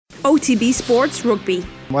OTB Sports Rugby.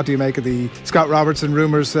 What do you make of the Scott Robertson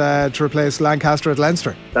rumours to replace Lancaster at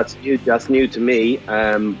Leinster? That's new to me.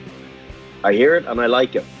 I hear it and I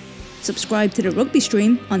like it. Subscribe to the rugby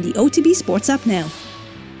stream on the OTB Sports app now.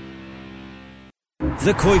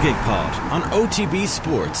 The COYGIG Pod on OTB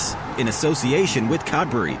Sports, in association with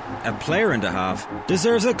Cadbury. A player and a half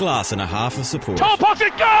deserves a glass and a half of support. Top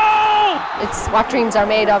pocket goal! It's what dreams are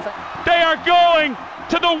made of. They are going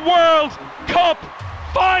to the World Cup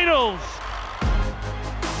Finals!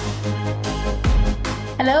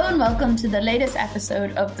 Hello and welcome to the latest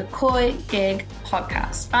episode of the COYGIG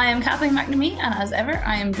podcast. I am Kathleen McNamee, and as ever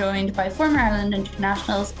I am joined by former Ireland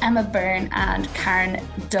internationals Emma Byrne and Karen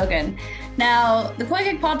Duggan. Now, the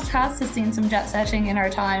COYGIG podcast has seen some jet setting in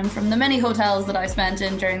our time, from the many hotels that I spent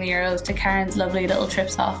in during the Euros to Karen's lovely little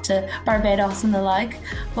trips off to Barbados and the like.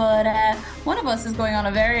 But one of us is going on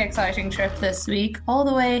a very exciting trip this week, all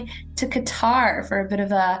the way to Qatar for a bit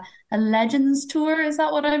of a Legends tour. Is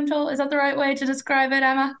that what I'm told? Is that the right way to describe it,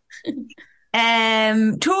 Emma?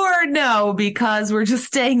 Tour, no, because we're just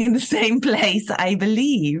staying in the same place, I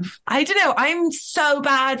believe. I don't know. I'm so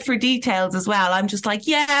bad for details as well. I'm just like,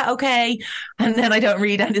 yeah, okay. And then I don't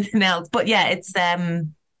read anything else. But yeah, it's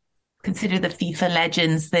consider the FIFA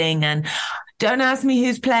Legends thing. And don't ask me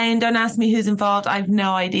who's playing. Don't ask me who's involved. I've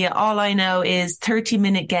no idea. All I know is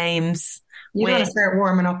 30-minute games. You got to start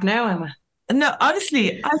warming up now, Emma. No,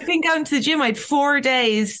 honestly, I've been going to the gym. I had 4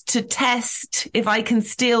 days to test if I can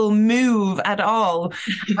still move at all.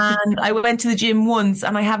 And I went to the gym once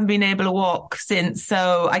and I haven't been able to walk since.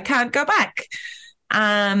 So I can't go back.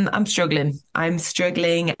 I'm struggling. I'm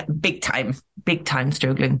struggling big time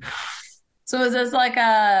struggling. So is this like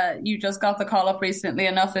you just got the call up recently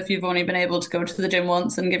enough if you've only been able to go to the gym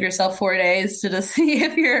once and give yourself 4 days to just see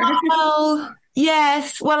if you're... Oh,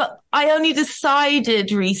 yes. Well, I only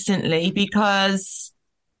decided recently because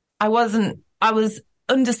I was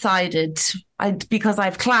undecided because I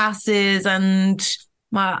have classes and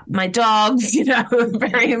my dogs, a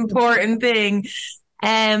very important thing.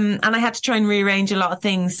 And I had to try and rearrange a lot of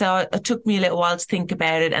things. So it took me a little while to think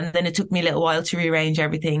about it. And then it took me a little while to rearrange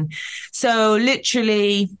everything. So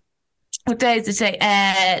literally, what day is it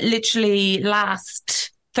today? Literally last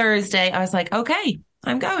Thursday, I was like, okay,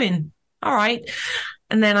 I'm going. All right.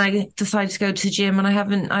 And then I decided to go to the gym and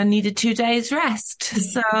I needed 2 days rest.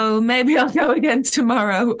 So maybe I'll go again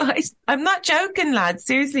tomorrow. I'm not joking, lads.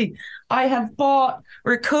 Seriously. I have bought a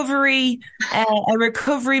recovery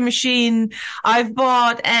machine. I've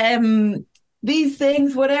bought these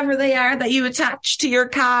things, whatever they are, that you attach to your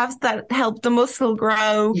calves that help the muscle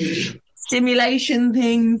grow, stimulation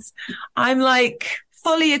things. I'm like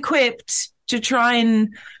fully equipped to try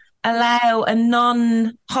and allow a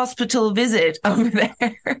non-hospital visit over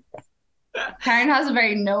there. Karen has a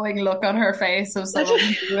very knowing look on her face of someone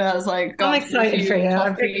who has like... I'm excited for you.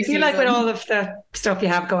 I feel like with all of the stuff you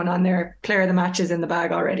have going on there, player of the match is in the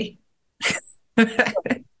bag already.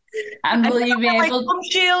 And will you be able... gum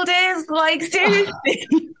shield is, like,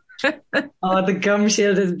 seriously. Oh, the gum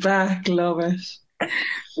shield is back. Love it.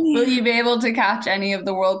 Will you be able to catch any of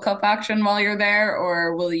the World Cup action while you're there,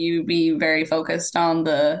 or will you be very focused on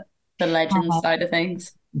the Legends side of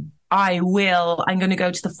things? I will. I'm going to go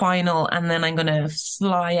to the final and then I'm going to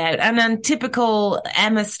fly out. And then typical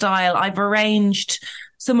Emma style, I've arranged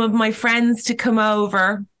some of my friends to come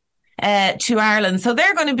over to Ireland. So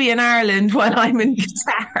they're going to be in Ireland while I'm in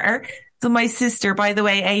Qatar. So my sister, by the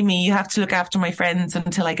way, Amy, you have to look after my friends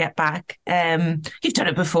until I get back. You've done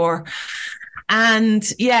it before. And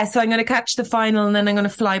yeah, so I'm going to catch the final and then I'm going to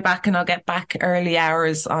fly back and I'll get back early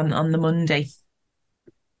hours on the Monday.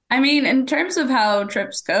 I mean, in terms of how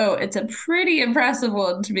trips go, it's a pretty impressive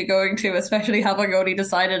one to be going to, especially having only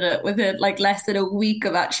decided it within like less than a week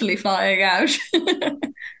of actually flying out.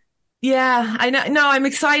 Yeah, I know. No, I'm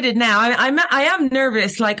excited now. I am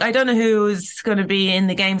nervous. Like, I don't know who's going to be in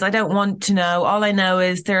the games. I don't want to know. All I know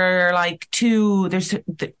is there's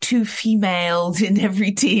two females in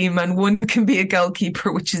every team and one can be a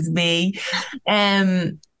goalkeeper, which is me.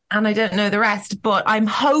 And I don't know the rest, but I'm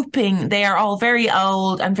hoping they are all very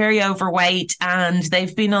old and very overweight and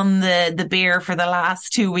they've been on the beer for the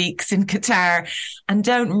last 2 weeks in Qatar and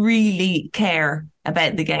don't really care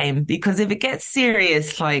about the game, because if it gets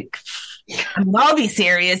serious, like, I'll be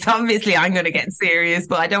serious. Obviously, I'm going to get serious,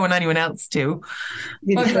 but I don't want anyone else to.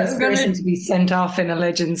 You're the first person to be sent off in a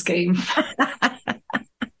Legends game. I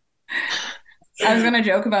was going to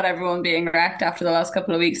joke about everyone being wrecked after the last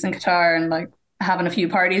couple of weeks in Qatar and like having a few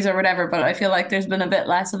parties or whatever, but I feel like there's been a bit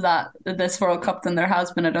less of that at this World Cup than there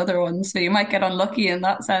has been at other ones, so you might get unlucky in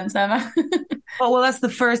that sense, Emma. Oh, well, that's the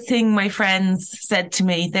first thing my friends said to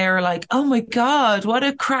me. They were like, oh my God, what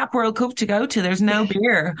a crap World Cup to go to. There's no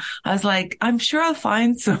beer. I was like, I'm sure I'll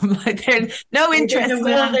find some. Like, there's no interest.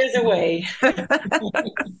 There's a way.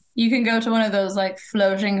 You can go to one of those like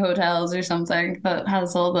floating hotels or something that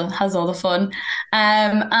has all the fun.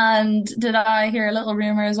 And did I hear a little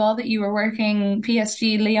rumor as well that you were working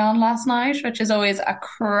PSG Lyon last night, which is always a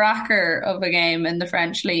cracker of a game in the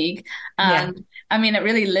French league. And I mean, it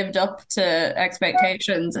really lived up to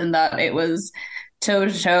expectations in that it was toe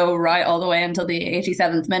to toe right all the way until the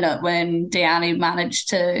 87th minute when Diani managed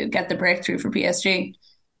to get the breakthrough for PSG.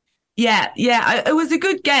 Yeah. It was a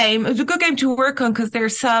good game. It was a good game to work on because they're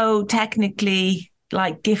so technically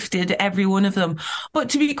like gifted, every one of them. But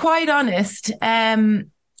to be quite honest,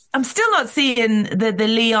 I'm still not seeing the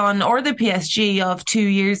Lyon or the PSG of 2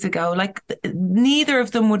 years ago. Like neither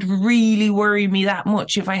of them would really worry me that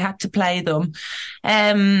much if I had to play them.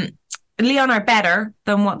 Lyon are better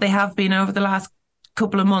than what they have been over the last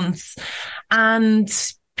couple of months. And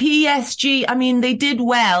PSG, I mean, they did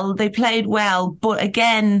well. They played well. But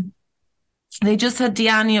again, they just had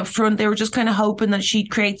Diani up front. They were just kind of hoping that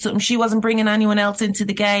she'd create something. She wasn't bringing anyone else into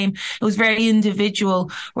the game. It was very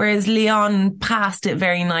individual, whereas Lyon passed it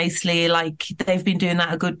very nicely. Like they've been doing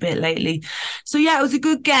that a good bit lately. So yeah, it was a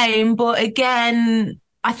good game. But again,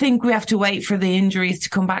 I think we have to wait for the injuries to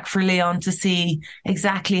come back for Lyon to see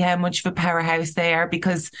exactly how much of a powerhouse they are,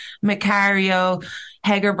 because Macario,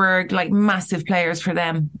 Hegerberg, like massive players for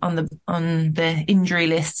them on the injury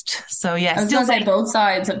list. So yeah, I was going to say both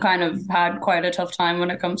sides have kind of had quite a tough time when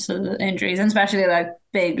it comes to the injuries, and especially like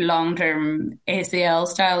big long-term ACL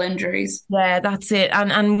style injuries. Yeah, that's it.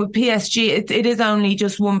 And with PSG, it is only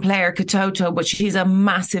just one player, TOTW, but she's a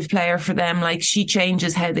massive player for them. Like she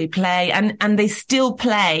changes how they play, and they still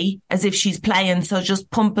play as if she's playing. So just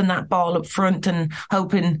pumping that ball up front and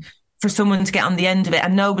hoping for someone to get on the end of it,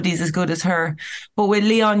 and nobody's as good as her. But with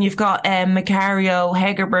Lyon, you've got Macario,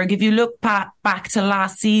 Hegerberg. If you look back to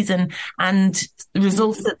last season and the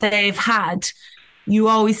results that they've had, you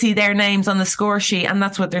always see their names on the score sheet, and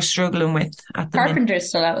that's what they're struggling with at the minute. Carpenter's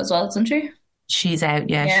still out as well, isn't she? She's out,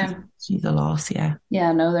 yeah. She's a loss, yeah.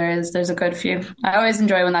 Yeah, no, there's a good few. I always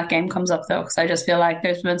enjoy when that game comes up, though, because I just feel like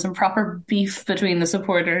there's been some proper beef between the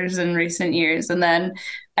supporters in recent years. And then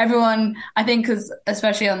everyone, I think, because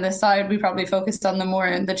especially on this side, we probably focused on them more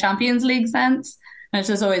in the Champions League sense. And it's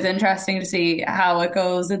just always interesting to see how it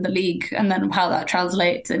goes in the league and then how that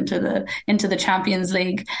translates into the Champions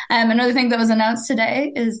League. Another thing that was announced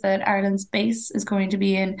today is that Ireland's base is going to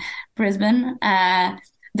be in Brisbane.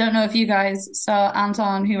 Don't know if you guys saw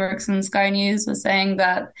Anton, who works in Sky News, was saying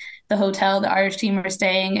that the hotel the Irish team are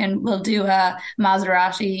staying in will do a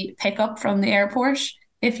Maserati pickup from the airport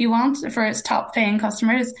if you want, for its top paying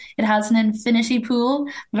customers. It has an infinity pool.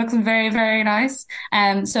 It looks very, very nice.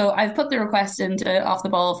 So I've put the request into Off the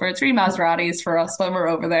Ball for 3 Maseratis for us when we're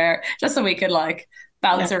over there, just so we could like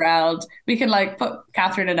bounce around. We can like put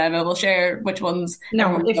Catherine and Emma, we'll share which ones.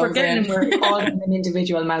 No, if we're getting them, we're all in an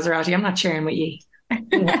individual Maserati. I'm not sharing with you. I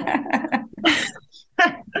don't know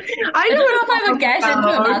if I would get into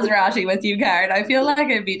a Maserati with you, Karen. I feel like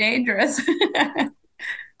it'd be dangerous.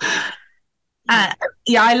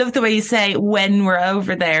 Yeah, I love the way you say when we're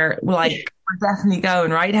over there, like we're definitely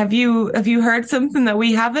going, right? Have you heard something that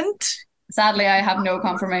we haven't? Sadly, I have no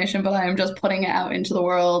confirmation, but I am just putting it out into the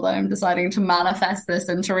world. I'm deciding to manifest this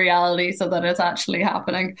into reality so that it's actually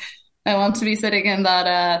happening. I want to be sitting in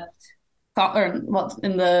that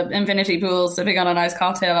in the infinity pool, sipping on a nice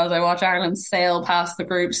cocktail as I watch Ireland sail past the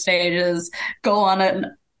group stages, go on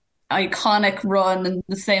an iconic run in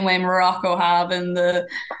the same way Morocco have in the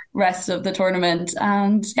rest of the tournament.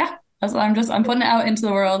 And yeah, I'm putting it out into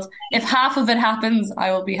the world. If half of it happens,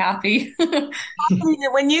 I will be happy.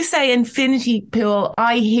 When you say infinity pool,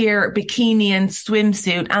 I hear bikini and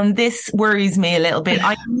swimsuit, and this worries me a little bit.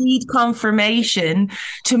 I need confirmation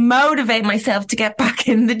to motivate myself to get back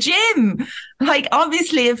in the gym. Like,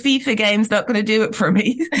 obviously, a FIFA game's not going to do it for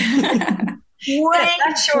me.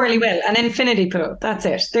 That surely will. An infinity pool. That's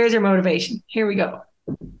it. There's your motivation. Here we go.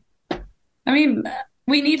 I mean,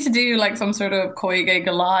 we need to do like some sort of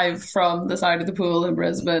COYGIG live from the side of the pool in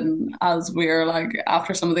Brisbane as we're like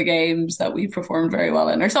after some of the games that we performed very well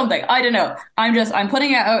in or something. I don't know. I'm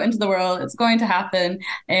putting it out into the world. It's going to happen.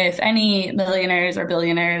 If any millionaires or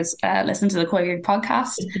billionaires listen to the COYGIG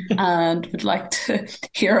podcast and would like to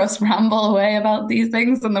hear us ramble away about these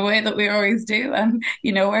things in the way that we always do, and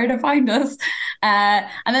you know where to find us. And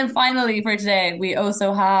then finally for today, we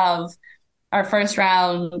also have our first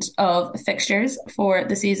round of fixtures for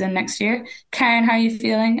the season next year. Karen, how are you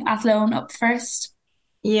feeling? Athlone up first.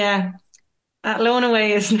 Yeah. Athlone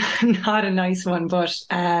away is not a nice one, but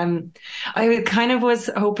I kind of was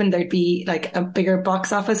hoping there'd be like a bigger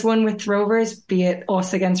box office one with Rovers, be it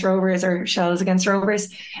us against Rovers or Shells against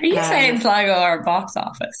Rovers. Are you saying Sligo are box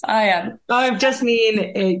office? I am. I just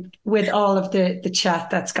mean with all of the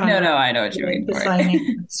chat that's gone. No, I know what you mean. The signing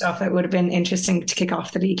and stuff, it would have been interesting to kick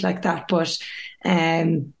off the league like that, but.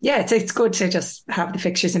 It's good to just have the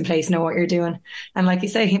fixtures in place, know what you're doing. And like you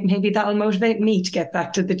say, maybe that'll motivate me to get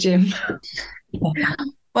back to the gym.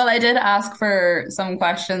 Well, I did ask for some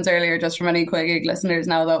questions earlier just from any COYGIG listeners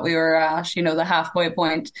now that we were at, the halfway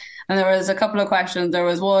point. And there was a couple of questions. There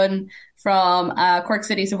was one from a Cork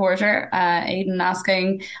City supporter, Aidan,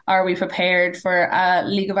 asking, are we prepared for a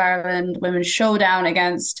League of Ireland women's showdown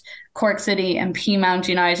against Cork City and Peamount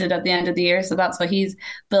United at the end of the year? So that's what he's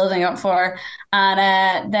building up for.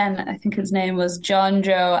 And then I think his name was John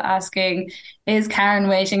Joe asking, is Karen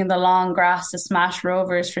waiting in the long grass to smash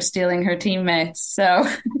Rovers for stealing her teammates? So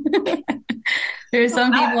there's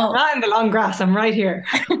some people... I'm not in the long grass, I'm right here.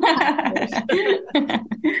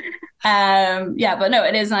 But no,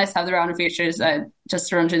 it is nice to have the round of features. Just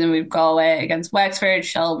to run through them, we've Galway against Wexford,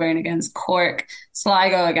 Shelburne against Cork,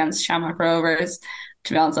 Sligo against Shamrock Rovers.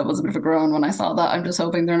 To be honest, that was a bit of a groan when I saw that. I'm just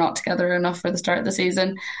hoping they're not together enough for the start of the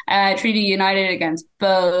season. Treaty United against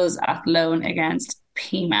Bows, Athlone against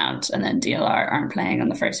Peamount, and then DLR aren't playing on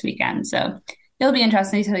the first weekend. So it'll be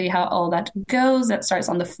interesting to see how all that goes. That starts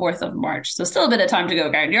on the 4th of March. So still a bit of time to go,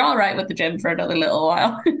 Karen. You're all right with the gym for another little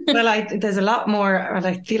while. Well, there's a lot more,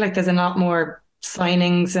 I feel like there's a lot more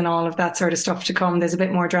signings and all of that sort of stuff to come. There's a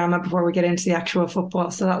bit more drama before we get into the actual football,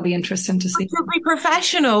 so that'll be interesting to see. You'll be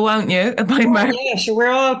professional, won't you? Yeah, sure. We're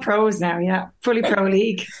all pros now. Yeah, fully pro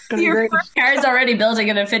league. Karen's already building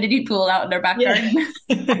an infinity pool out in their back garden.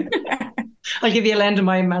 I'll give you a lend of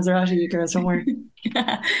my Maserati, you girls, somewhere.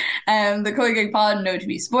 The COYGIG Pod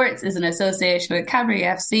OTB Sports is an association with Cadbury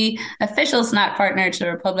FC, official snack partner to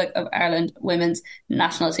the Republic of Ireland women's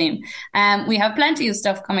national team. We have plenty of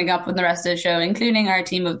stuff coming up in the rest of the show, including our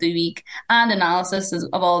team of the week and analysis of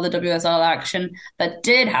all the WSL action that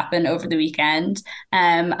did happen over the weekend.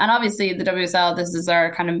 And obviously the WSL, this is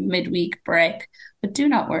our kind of midweek break. But do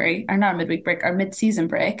not worry, or not a midweek break, our mid-season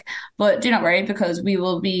break. But do not worry, because we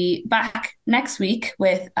will be back next week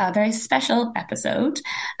with a very special episode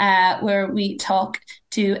where we talk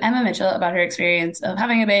to Emma Mitchell about her experience of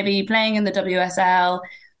having a baby, playing in the WSL,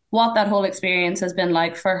 what that whole experience has been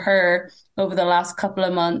like for her over the last couple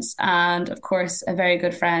of months. And of course, a very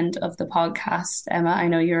good friend of the podcast, Emma. I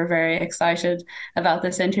know you're very excited about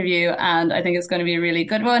this interview, and I think it's going to be a really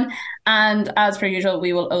good one. And as per usual,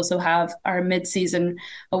 we will also have our mid-season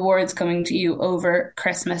awards coming to you over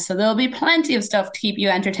Christmas. So there'll be plenty of stuff to keep you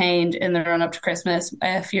entertained in the run up to Christmas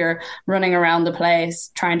if you're running around the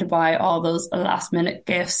place trying to buy all those last minute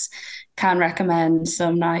gifts. Can recommend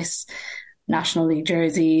some nice National League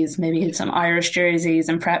jerseys, maybe some Irish jerseys,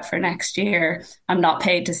 and prep for next year. I'm not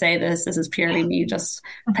paid to say this. This is purely me just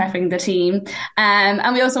prepping the team. And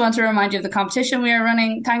we also want to remind you of the competition we are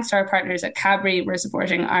running. Thanks to our partners at Cadbury, we're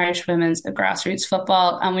supporting Irish women's grassroots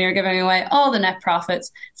football, and we are giving away all the net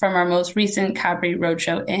profits from our most recent Cadbury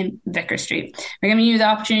Roadshow in Vicar Street. We're giving you the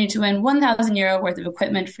opportunity to win €1,000 worth of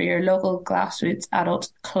equipment for your local grassroots adult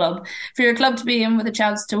club. For your club to be in with a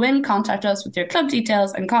chance to win, contact us with your club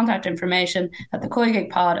details and contact information at the COYGIG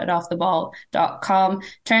Pod at offtheball.com.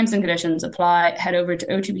 Terms and conditions apply. Head over to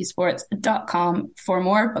otbsports.com for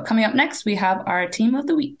more. But coming up next, we have our team of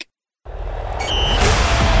the week.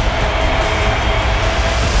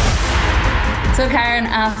 So Karen,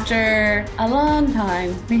 after a long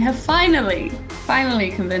time, we have finally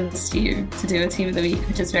convinced you to do a team of the week,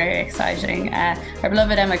 which is very exciting. Our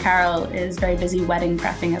beloved Emma Carroll is very busy wedding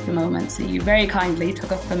prepping at the moment, so you very kindly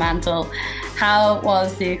took up the mantle. How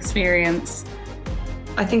was the experience?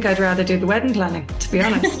 I think I'd rather do the wedding planning, to be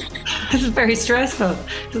honest. This is very stressful.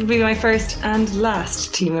 This will be my first and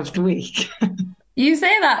last team of the week. You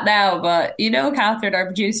say that now, but Catherine, our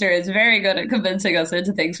producer, is very good at convincing us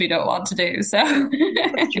into things we don't want to do. So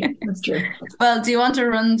That's true. Well, do you want to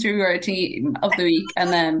run through our team of the week and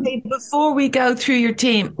then... Before we go through your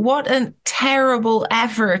team, what a terrible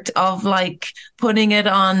effort of putting it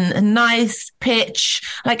on a nice pitch.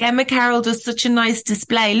 Emma Carroll does such a nice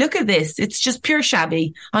display. Look at this. It's just pure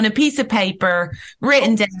shabby on a piece of paper,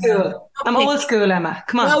 written down. I'm old school, Emma.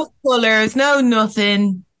 Come on. No colours, no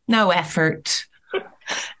nothing, no effort.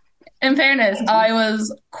 In fairness, I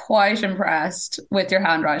was quite impressed with your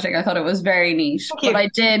handwriting. I thought it was very neat. But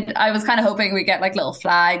I was kind of hoping we get little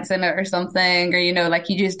flags in it or something, or you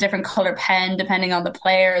use different colour pen depending on the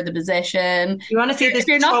player or the position. You want to see this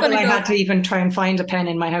trouble I had to even try and find a pen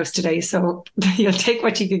in my house today, so you'll take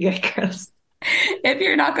what you could get, girls. if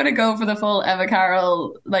you're not going to go for the full Emma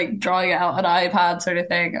Carroll, like drawing out an iPad sort of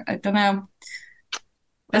thing, I don't know.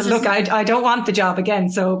 Look, I don't want the job again,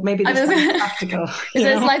 so maybe this is practical.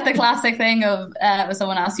 It's like the classic thing of if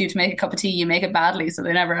someone asks you to make a cup of tea, you make it badly, so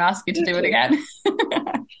they never ask you to do it again.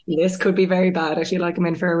 This could be very bad. I feel like I'm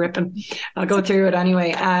in for a ripping. I'll go through it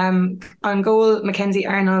anyway. On goal, Mackenzie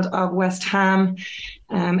Arnold of West Ham.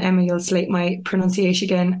 Emma, you'll slate my pronunciation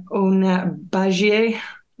again. Ona Bagier.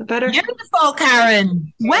 Better. Beautiful,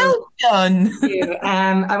 Karen. Well done. Thank you.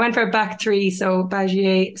 I went for a back three, so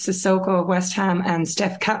Bagier, Sissoko of West Ham and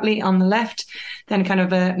Steph Catley on the left. Then kind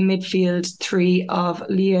of a midfield three of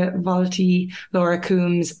Leah Volti, Laura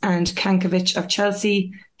Coombs and Kankovic of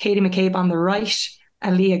Chelsea, Katie McCabe on the right,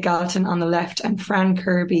 Aaliyah Galton on the left, and Fran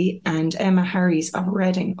Kirby and Emma Harries of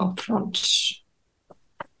Reading up front.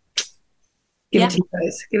 Give it to you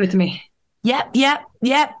guys. Give it to me. Yep.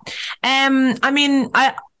 I mean,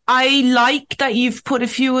 I like that you've put a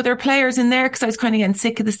few other players in there because I was kind of getting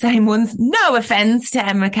sick of the same ones. No offense to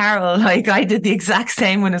Emma Carroll. Like, I did the exact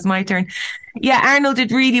same when it was my turn. Yeah, Arnold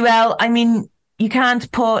did really well. I mean, you couldn't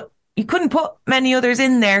put many others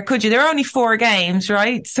in there, could you? There are only 4 games,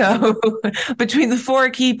 right? So between the 4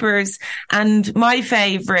 keepers and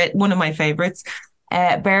one of my favourites,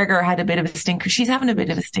 Berger had a bit of a stinker. She's having a bit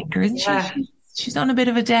of a stinker, isn't she? She's on a bit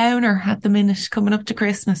of a downer at the minute, coming up to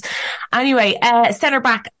Christmas. Anyway, centre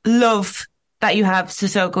back, love that you have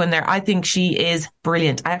Sissoko in there. I think she is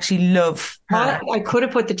brilliant. I actually love her. I could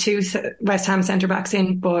have put the 2 West Ham centre backs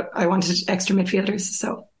in, but I wanted extra midfielders.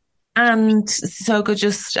 So, and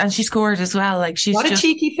Sissoko and she scored as well. Like, she's what a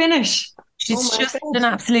cheeky finish. She's just an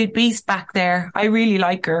absolute beast back there. I really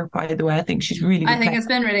like her, by the way. I think she's really good. I think it's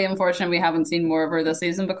been really unfortunate we haven't seen more of her this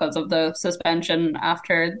season because of the suspension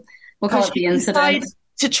after. We'll call it the incident.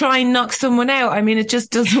 To try and knock someone out. I mean, it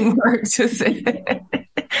just doesn't work, does it?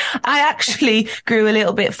 I actually grew a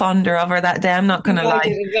little bit fonder of her that day. I'm not going to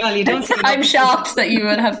lie. I'm shocked that you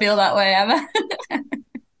would feel that way, Emma.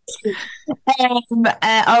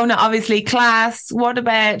 Ona, obviously, class. What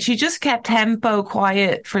about, she just kept tempo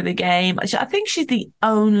quiet for the game. I think she's the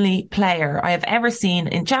only player I have ever seen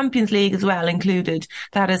in Champions League as well included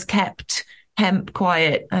that has kept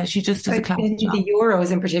quiet. She just does a class job. The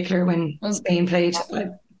Euros in particular, when Spain played,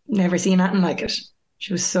 I've never seen anything like it.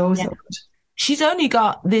 She was so good. She's only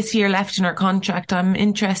got this year left in her contract. I'm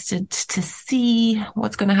interested to see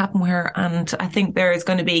what's going to happen with her, and I think there is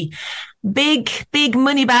going to be big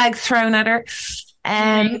money bags thrown at her.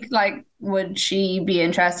 Would she be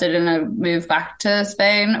interested in a move back to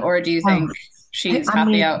Spain, or do you think she's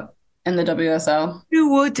happy out in the WSL?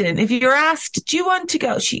 Who wouldn't? If you're asked, do you want to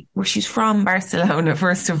go? She's from Barcelona,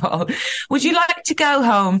 first of all. Would you like to go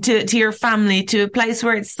home to your family, to a place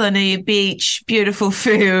where it's sunny, a beach, beautiful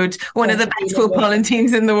food, one of the best footballing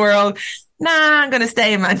teams in the world? Nah, I'm going to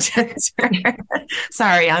stay in Manchester.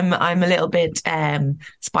 Sorry, I'm a little bit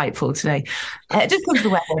spiteful today. Just because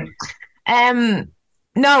of the weather.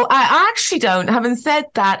 No, I actually don't. Having said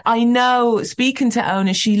that, I know, speaking to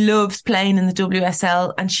Ona, she loves playing in the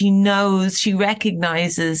WSL and she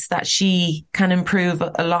recognises that she can improve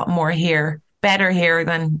a lot more here, better here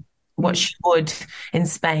than what she would in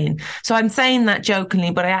Spain. So I'm saying that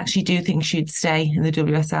jokingly, but I actually do think she'd stay in the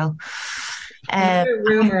WSL. Another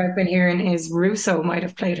rumour I've been hearing is Russo might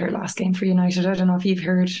have played her last game for United. I don't know if you've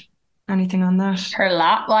heard anything on that.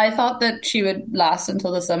 I thought that she would last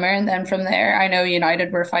until the summer, and then from there, I know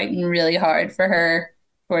United were fighting really hard for her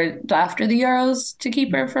after the Euros to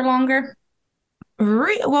keep her for longer.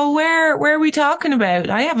 Well, where are we talking about?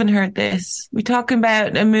 I haven't heard this. We talking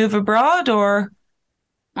about a move abroad, or?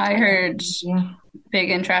 I heard big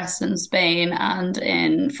interest in Spain and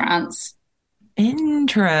in France.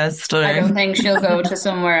 Interesting. I don't think she'll go to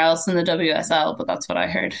somewhere else in the WSL, but that's what I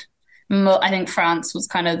heard. I think France was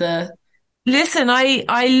kind of the... Listen,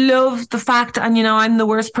 I love the fact, and I'm the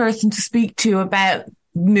worst person to speak to about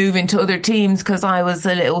moving to other teams because I was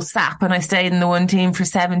a little sap and I stayed in the one team for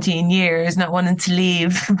 17 years, not wanting to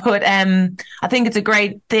leave. But I think it's a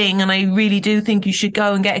great thing, and I really do think you should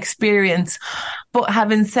go and get experience. But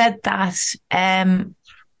having said that,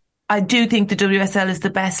 I do think the WSL is the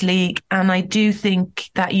best league, and I do think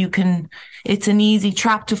that it's an easy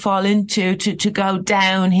trap to fall into to go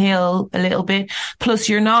downhill a little bit. Plus,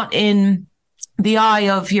 you're not in the eye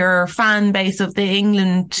of your fan base, of the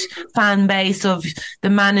England fan base, of the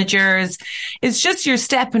managers. It's just you're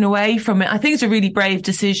stepping away from it. I think it's a really brave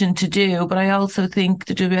decision to do, but I also think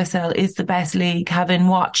the WSL is the best league, having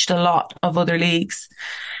watched a lot of other leagues.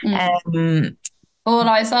 What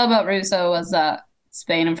I saw about Russo was that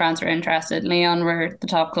Spain and France were interested. Lyon were the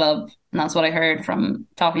top club. and that's what I heard from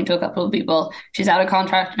talking to a couple of people. She's out of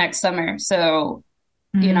contract next summer, so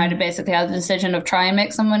United basically has the decision of try and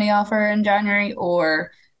make some money off her in January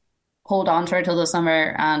or hold on to her till the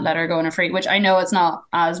summer and let her go on a free, which I know it's not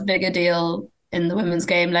as big a deal in the women's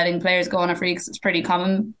game, letting players go on a free, because it's pretty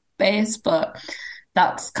commonplace, but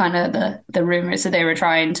that's kind of the rumours. So they were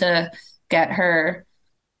trying to get her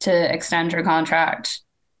to extend her contract.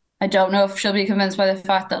 I don't know if she'll be convinced by the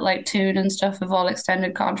fact that like Toon and stuff have all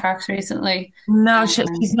extended contracts recently. No,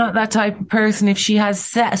 she's not that type of person. If she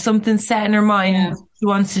has something set in her mind, she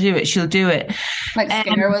wants to do it, she'll do it. Like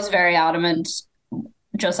Skinner was very adamant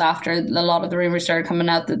just after a lot of the rumours started coming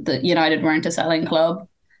out that United weren't a selling club.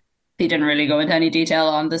 He didn't really go into any detail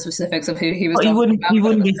on the specifics of who he was talking about. He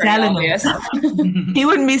wouldn't be selling her. He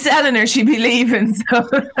wouldn't be selling her. She'd be leaving. So.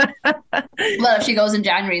 Well, if she goes in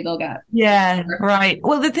January, they'll get. Yeah, right.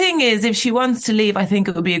 Well, the thing is, if she wants to leave, I think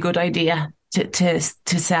it would be a good idea to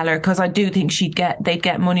sell her, because I do think they'd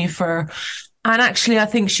get money for her. And actually, I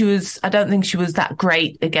don't think she was that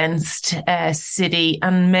great against City.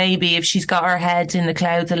 And maybe if she's got her head in the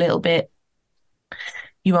clouds a little bit,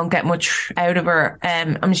 you won't get much out of her. I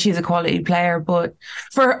mean, she's a quality player, but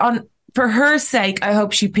for her sake, I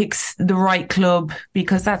hope she picks the right club,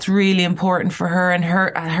 because that's really important for her and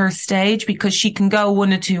her at her stage, because she can go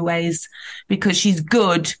one of two ways, because she's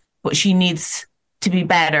good, but she needs to be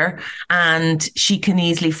better and she can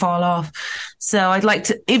easily fall off. So I'd like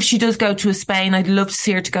to, if she does go to Spain, I'd love to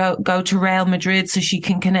see her to go to Real Madrid so she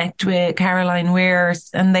can connect with Caroline Weir,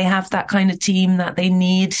 and they have that kind of team that they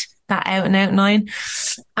need, that out and out nine.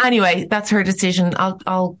 Anyway, that's her decision.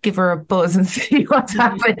 I'll give her a buzz and see what's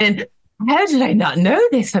happening. How did I not know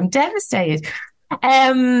this? I'm devastated.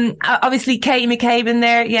 Obviously Katie McCabe in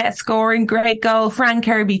there, scoring, great goal. Fran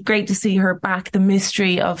Kirby, great to see her back. The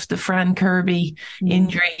mystery of the Fran Kirby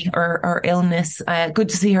injury or illness, good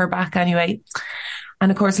to see her back anyway.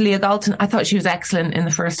 And of course Leah Galton, I thought she was excellent in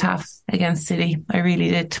the first half against City. I really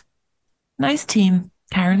did. Nice team,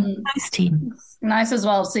 Karen. Nice team. Nice as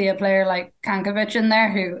well to see a player like Kankovic in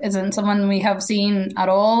there, who isn't someone we have seen at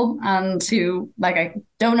all, and who, like, I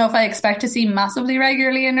don't know if I expect to see massively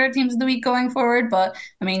regularly in our teams of the week going forward, but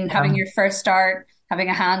I mean, having your first start, having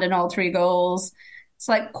a hand in all 3 goals, it's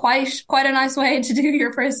like quite a nice way to do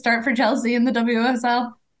your first start for Chelsea in the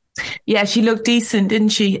WSL. Yeah, she looked decent, didn't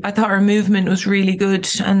she? I thought her movement was really good.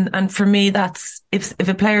 And for me, that's, if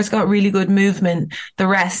a player's got really good movement, the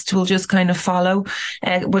rest will just kind of follow,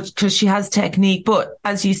 because she has technique. But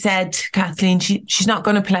as you said, Kathleen, she's not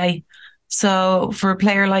going to play. So for a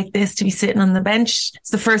player like this to be sitting on the bench,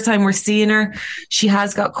 it's the first time we're seeing her. She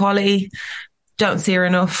has got quality. Don't see her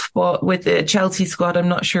enough, but with the Chelsea squad, I'm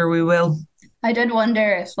not sure we will. I did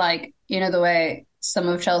wonder if, like, you know, the way some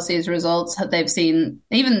of Chelsea's results they've seen,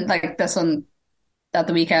 even like this one at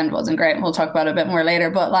the weekend wasn't great. We'll talk about it a bit more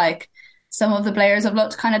later, but like some of the players have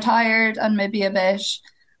looked kind of tired and maybe a bit,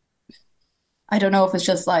 I don't know if it's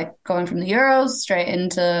just like going from the Euros straight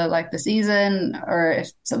into like the season, or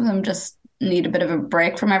if some of them just need a bit of a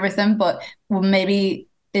break from everything. But maybe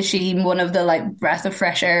is she one of the like breath of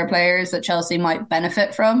fresh air players that Chelsea might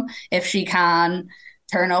benefit from if she can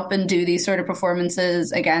turn up and do these sort of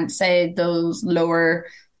performances against, say, those lower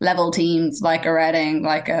level teams like a Reading,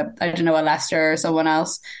 like a Leicester or someone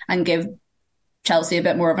else, and give Chelsea a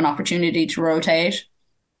bit more of an opportunity to rotate.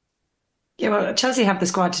 Yeah, well, Chelsea have the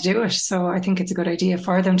squad to do it, so I think it's a good idea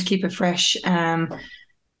for them to keep it fresh.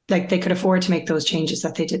 Like they could afford to make those changes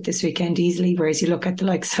that they did this weekend easily, whereas you look at the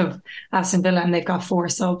likes of Aston Villa and they've got 4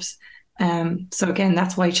 subs. So again,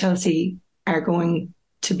 that's why Chelsea are going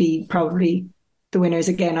to be probably the winners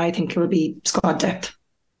again. I think it will be squad depth.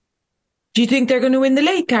 Do you think they're going to win the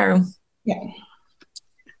league, Carol? Yeah.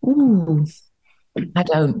 Ooh, I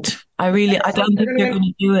don't. I don't think they're going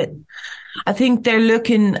to do it. I think they're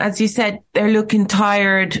looking, as you said, they're looking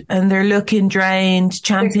tired and they're looking drained.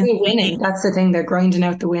 Champions They're still winning. That's the thing. They're grinding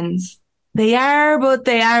out the wins. They are, but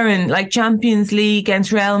they aren't. Like Champions League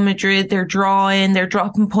against Real Madrid, they're drawing, they're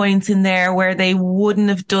dropping points in there where they wouldn't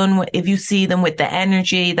have done if you see them with the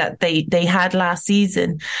energy that they had last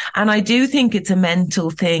season. And I do think it's a mental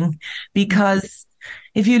thing, because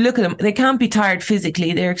if you look at them, they can't be tired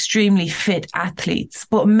physically. They're extremely fit athletes,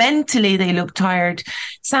 but mentally they look tired.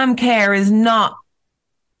 Sam Kerr is not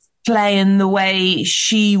playing the way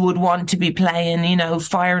she would want to be playing, you know,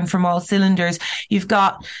 firing from all cylinders. You've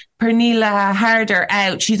got Pernilla Harder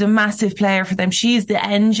out. She's a massive player for them. She's the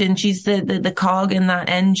engine. She's the cog in that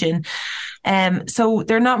engine. So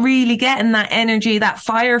they're not really getting that energy, that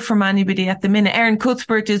fire from anybody at the minute. Erin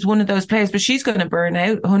Cuthbert is one of those players, but she's going to burn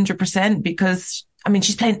out 100% because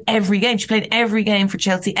she's playing every game. She's playing every game for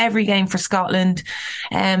Chelsea, every game for Scotland.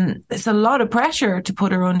 It's a lot of pressure to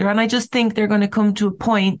put her under. And I just think they're going to come to a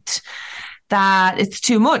point that it's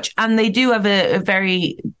too much. And they do have a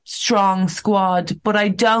very strong squad, but I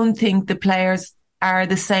don't think the players are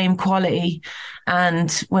the same quality.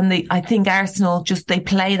 And I think Arsenal they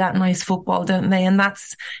play that nice football, don't they? And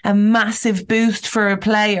that's a massive boost for a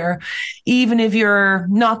player. Even if you're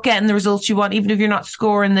not getting the results you want, even if you're not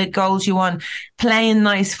scoring the goals you want, playing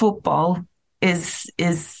nice football is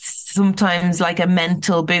sometimes like a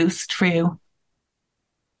mental boost for you.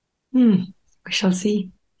 We shall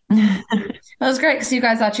see. That was great because you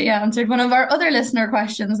guys actually answered one of our other listener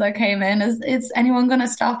questions that came in. Is anyone going to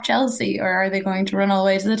stop Chelsea, or are they going to run all the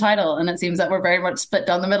way to the title? And it seems that we're very much split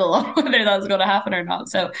down the middle on whether that's going to happen or not.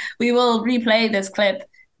 So we will replay this clip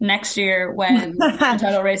next year when the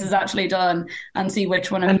title race is actually done and see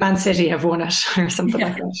which one. And Man City have won it or something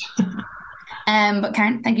like that. But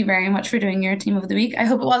Karen, thank you very much for doing your team of the week. I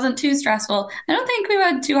hope it wasn't too stressful. I don't think we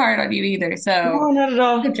went too hard on you either. So no, not at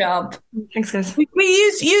all. Good job. Thanks, guys.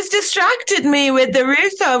 You distracted me with the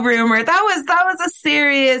Russo rumour. That was a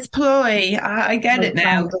serious ploy. I get it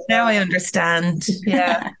now. Now I understand.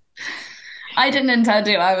 Yeah. I didn't intend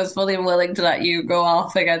to. I was fully willing to let you go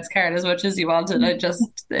off against Karen as much as you wanted.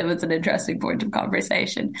 It was an interesting point of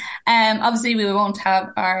conversation. Obviously, we won't have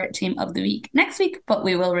our team of the week next week, but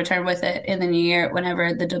we will return with it in the new year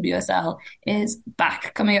whenever the WSL is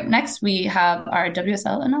back. Coming up next, we have our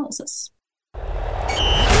WSL analysis.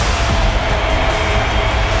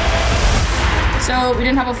 So we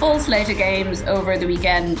didn't have a full slate of games over the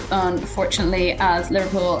weekend, unfortunately, as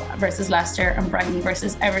Liverpool versus Leicester and Brighton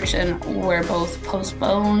versus Everton were both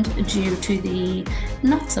postponed due to the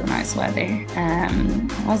not so nice weather.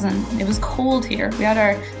 It was cold here. We had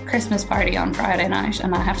our Christmas party on Friday night,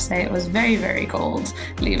 and I have to say it was very, very cold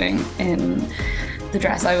leaving in the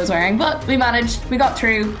dress I was wearing, but we managed. We got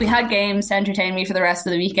through. We had games to entertain me for the rest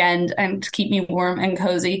of the weekend and to keep me warm and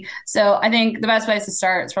cozy. So I think the best place to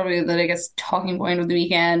start is probably the biggest talking point of the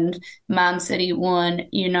weekend. Man City won,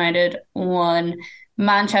 United won,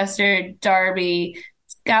 Manchester derby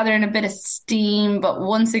gathering a bit of steam, but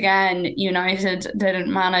once again United didn't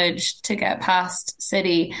manage to get past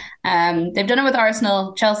City. They've done it with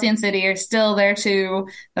Arsenal. Chelsea and City are still there too,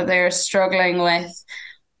 that they're struggling with.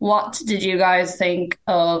 What did you guys think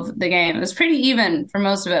of the game? It was pretty even for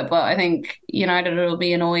most of it, but I think United will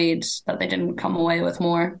be annoyed that they didn't come away with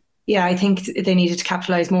more. Yeah, I think they needed to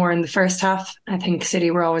capitalise more in the first half. I think City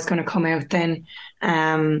were always going to come out then.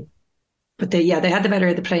 But they had the better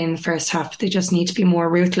of the play in the first half. They just need to be more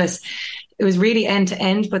ruthless. It was really end to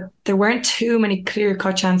end, but there weren't too many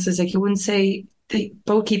clear-cut chances. Like, you wouldn't say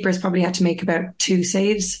both keepers probably had to make about 2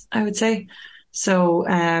 saves, I would say. So,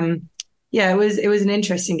 it was an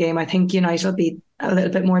interesting game. I think United will be a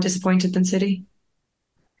little bit more disappointed than City.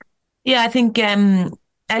 Yeah, I think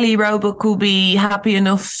Ellie Roebuck will be happy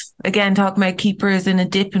enough. Again, talking about keepers in a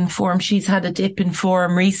dip in form. She's had a dip in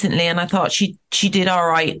form recently, and I thought she did all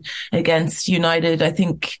right against United. I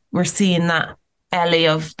think we're seeing that Ellie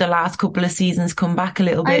of the last couple of seasons come back a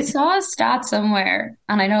little bit. I saw a stat somewhere,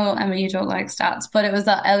 and I know, Emma, you don't like stats, but it was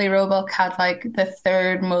that Ellie Roebuck had like the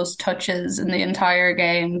 3rd most touches in the entire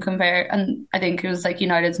game compared, and I think it was like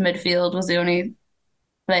United's midfield was the only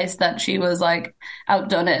place that she was like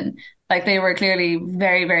outdone in. Like, they were clearly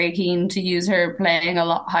very, very keen to use her playing a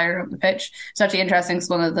lot higher up the pitch. It's actually interesting. It's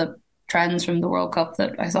one of the trends from the World Cup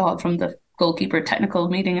that I saw from the goalkeeper technical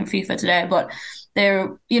meeting in FIFA today. But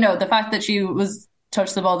there, the fact that she was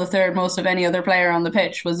touched the ball the 3rd most of any other player on the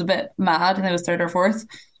pitch was a bit mad. And it was 3rd or 4th.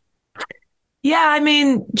 Yeah, I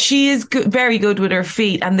mean, she is very good with her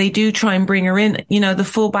feet, and they do try and bring her in. The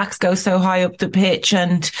fullbacks go so high up the pitch,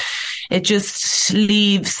 and it just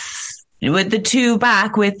leaves with the 2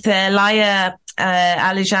 back with Laia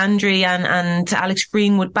Alexandri and Alex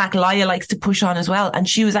Greenwood back. Laia likes to push on as well, and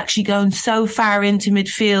she was actually going so far into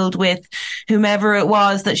midfield with whomever it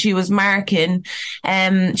was that she was marking.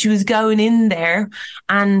 She was going in there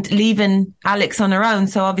and leaving Alex on her own.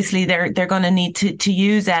 So obviously they're going to need to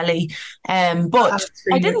use Ellie. But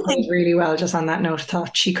I didn't think really well. Just on that note, I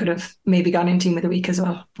thought she could have maybe gone in team of the week as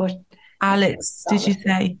well. But Alex, did you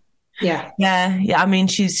say? Yeah. I mean,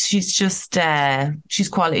 she's just she's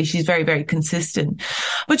quality. She's very, very consistent.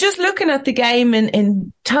 But just looking at the game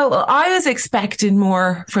in total, I was expecting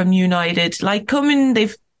more from United. Like,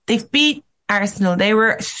 they've beat Arsenal. They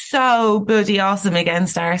were so bloody awesome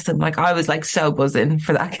against Arsenal. Like, I was like so buzzing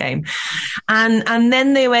for that game. And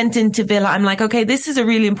then they went into Villa. I'm like, okay, this is a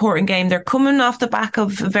really important game. They're coming off the back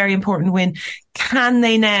of a very important win. Can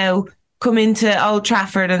they now come into Old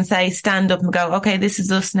Trafford and say, stand up and go, okay, this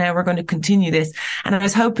is us now. We're going to continue this. And I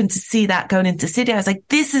was hoping to see that going into City. I was like,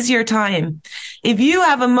 this is your time. If you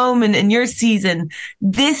have a moment in your season,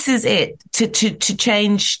 this is it to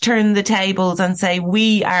change, turn the tables and say,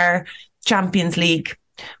 we are Champions League.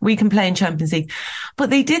 We can play in Champions League.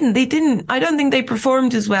 But they didn't. I don't think they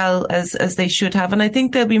performed as well as they should have. And I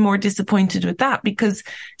think they'll be more disappointed with that because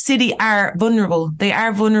City are vulnerable. They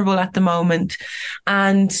are vulnerable at the moment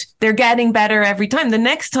and they're getting better every time. The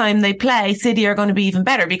next time they play, City are going to be even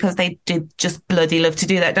better because they did just bloody love to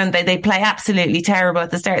do that, don't they? They play absolutely terrible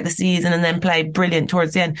at the start of the season and then play brilliant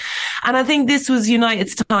towards the end. And I think this was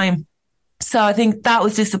United's time. So I think that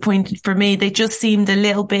was disappointing for me. They just seemed a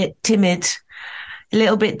little bit timid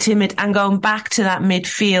and going back to that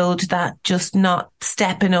midfield, that just not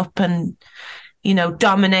stepping up and,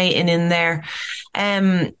 dominating in there.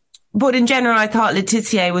 But in general, I thought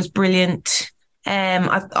Laetitia was brilliant.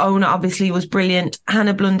 Ona obviously was brilliant.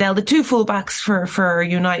 Hannah Blundell, the two fullbacks for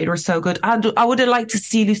United were so good. I would have liked to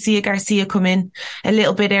see Lucia Garcia come in a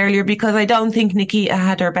little bit earlier because I don't think Nikita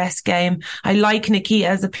had her best game. I like Nikita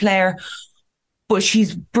as a player, but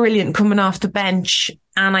she's brilliant coming off the bench.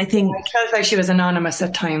 And I think it felt like she was anonymous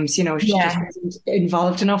at times, she just wasn't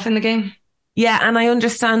involved enough in the game. Yeah, and I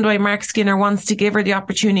understand why Mark Skinner wants to give her the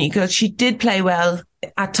opportunity because she did play well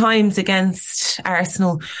at times against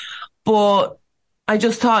Arsenal. But I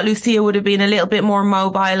just thought Lucia would have been a little bit more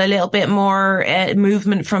mobile, a little bit more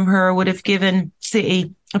movement from her would have given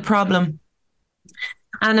City a problem.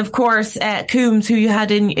 And of course, Coombs, who you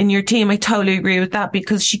had in your team, I totally agree with that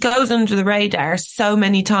because she goes under the radar so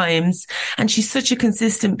many times and she's such a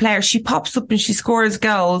consistent player. She pops up and she scores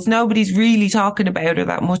goals. Nobody's really talking about her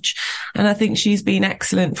that much. And I think she's been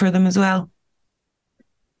excellent for them as well.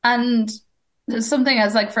 And there's something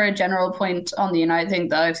as like for a general point on the United thing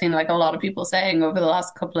that I've seen like a lot of people saying over the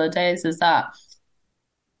last couple of days is that,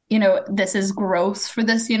 this is growth for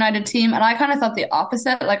this United team. And I kind of thought the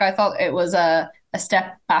opposite. Like I thought it was a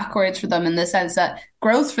step backwards for them in the sense that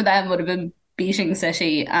growth for them would have been beating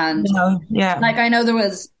City. And like I know there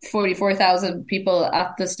was 44,000 people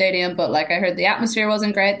at the stadium, but like I heard the atmosphere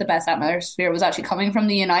wasn't great. The best atmosphere was actually coming from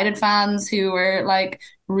the United fans who were like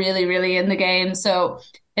really, really in the game. So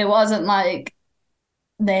it wasn't like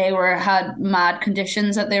they had mad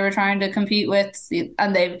conditions that they were trying to compete with,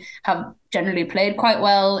 and they have generally played quite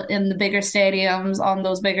well in the bigger stadiums on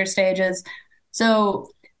those bigger stages.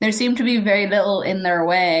 So there seemed to be very little in their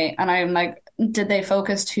way. And I'm like, did they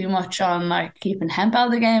focus too much on like keeping Hemp out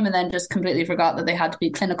of the game and then just completely forgot that they had to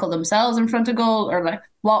be clinical themselves in front of goal? Or like,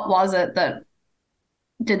 what was it that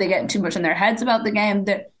did they get too much in their heads about the game?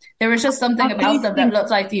 There was just something about them that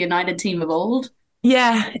looked like the United team of old.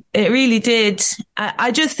 Yeah, it really did.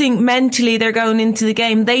 I just think mentally they're going into the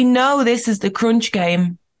game. They know this is the crunch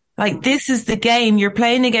game. Like, this is the game. You're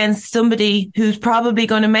playing against somebody who's probably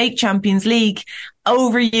going to make Champions League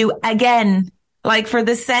over you again. Like, for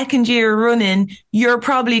the second year running, you're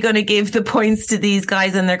probably going to give the points to these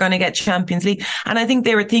guys and they're going to get Champions League. And I think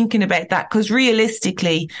they were thinking about that because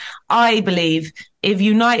realistically, I believe if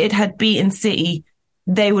United had beaten City,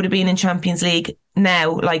 they would have been in Champions League.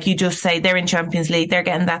 Now, like you just say, they're in Champions League. They're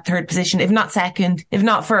getting that third position, if not second, if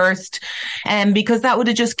not first, because that would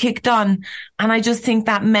have just kicked on. And I just think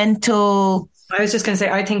that mental... I was just going to say,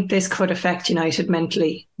 I think this could affect United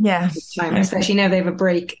mentally. Yeah. Especially now they have a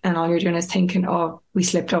break and all you're doing is thinking, oh, we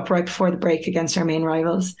slipped up right before the break against our main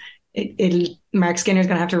rivals. Mark Skinner's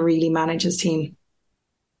going to have to really manage his team.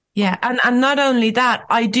 Yeah, and not only that,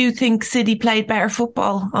 I do think City played better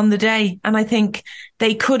football on the day, and I think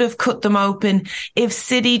they could have cut them open if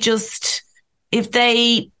City if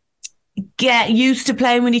they get used to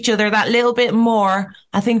playing with each other that little bit more.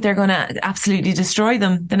 I think they're going to absolutely destroy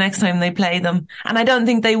them the next time they play them, and I don't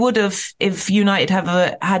think they would have if United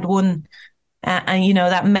had won,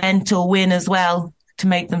 that mental win as well to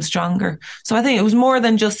make them stronger. So I think it was more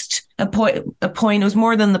than just a point. It was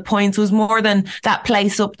more than the points. It was more than that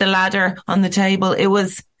place up the ladder on the table. It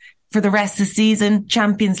was for the rest of the season,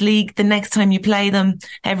 Champions League, the next time you play them,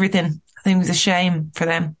 everything. I think it was a shame for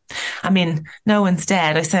them. I mean, no one's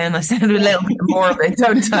dead. I sound a little bit morbid,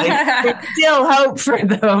 don't I? There's still hope for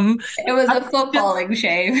them. It was a footballing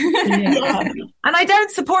shame. Yeah. And I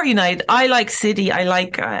don't support United. I like City.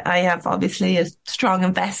 I have obviously a strong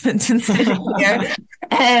investment in City here.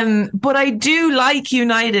 But I do like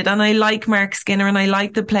United and I like Mark Skinner and I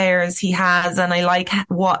like the players he has and I like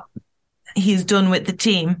what he's done with the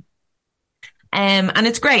team. And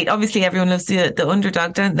it's great. Obviously, everyone loves the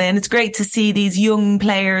underdog, don't they? And it's great to see these young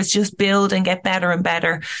players just build and get better and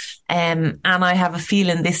better. And I have a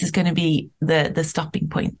feeling this is going to be the stopping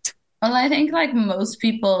point. Well, I think like most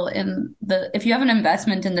people if you have an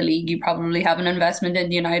investment in the league, you probably have an investment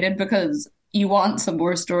in United because you want some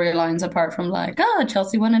more storylines apart from like, oh,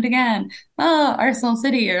 Chelsea won it again. Oh, Arsenal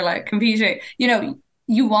City are like competing.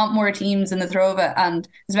 You want more teams in the throw of it. And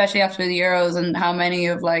especially after the Euros and how many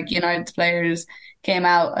of like United's players came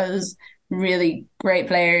out as really great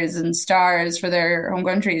players and stars for their home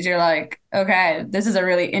countries, you're like, okay, this is a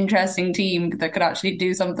really interesting team that could actually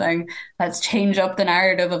do something. Let's change up the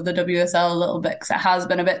narrative of the WSL a little bit because it has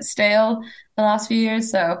been a bit stale the last few years.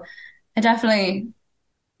 So I definitely,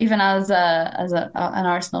 even as an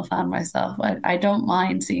Arsenal fan myself, I don't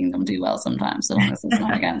mind seeing them do well sometimes, so long as it's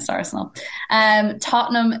not against Arsenal.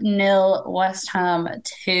 Tottenham 0, West Ham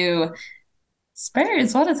 2.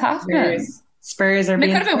 Spurs, what has happened? Spurs are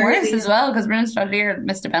being. It could have been worse as well because Bruno Stradlier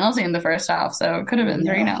missed a penalty in the first half, so it could have been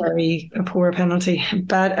 3-0. A poor penalty. A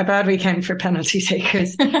bad weekend for penalty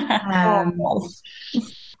takers. I'm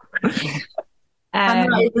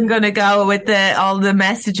not even going to go with all the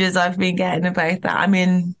messages I've been getting about that. I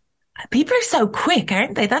mean, people are so quick,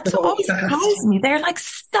 aren't they? That's what always surprises me. They're like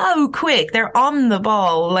so quick. They're on the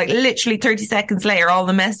ball. Like literally 30 seconds later, all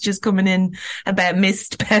the messages coming in about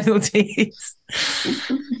missed penalties.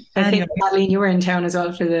 I think, Kathleen, you were in town as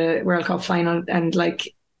well for the World Cup final, and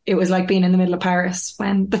like it was like being in the middle of Paris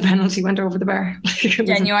when the penalty went over the bar.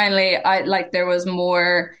 Genuinely, there was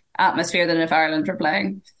more atmosphere than if Ireland were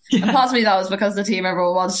playing. Yeah. And possibly that was because the team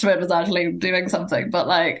everyone watched it was actually doing something, but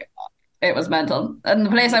like it was mental. And the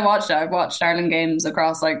place I've watched Ireland games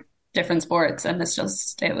across like different sports, and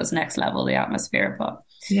it was next level, the atmosphere. But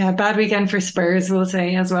yeah, bad weekend for Spurs, we'll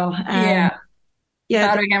say as well.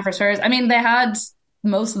 Bad weekend for Spurs. I mean, they had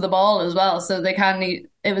most of the ball as well, so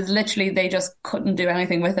it was literally they just couldn't do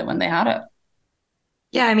anything with it when they had it.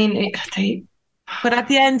 Yeah, I mean, but at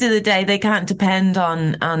the end of the day, they can't depend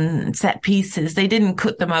on set pieces. They didn't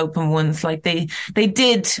cut them open once like they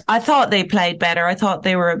did. I thought they played better. I thought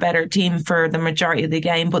they were a better team for the majority of the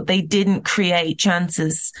game, but they didn't create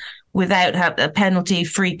chances without a penalty,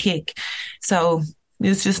 free kick. So it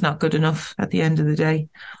was just not good enough at the end of the day.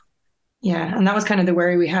 Yeah, and that was kind of the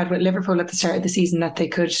worry we had with Liverpool at the start of the season, that they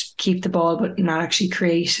could keep the ball but not actually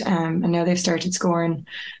create. And now they've started scoring.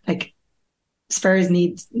 Like Spurs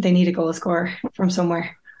need a goal scorer from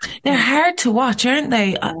somewhere. They're hard to watch, aren't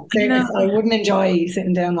they? I wouldn't enjoy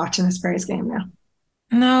sitting down watching a Spurs game now.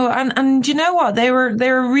 No, and you know what? They were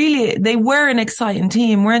an exciting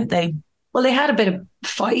team, weren't they? Well, they had a bit of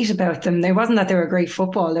fight about them. It wasn't that they were great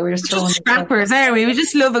football. They were just throwing scrappers, aren't we? We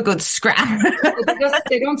just love a good scrap.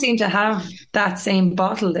 They don't seem to have that same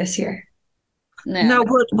bottle this year. No,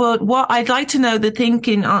 but what I'd like to know the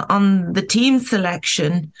thinking on the team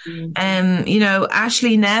selection.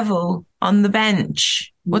 Ashley Neville on the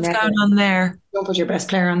bench. What's going on there? Don't put your best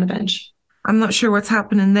player on the bench. I'm not sure what's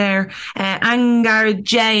happening there. Angar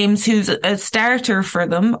James, who's a starter for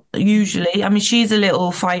them, usually. I mean, she's a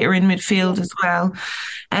little fighter in midfield as well.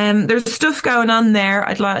 There's stuff going on there.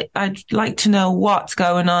 I'd like to know what's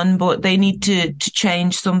going on, but they need to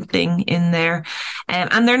change something in there.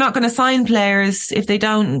 And they're not going to sign players if they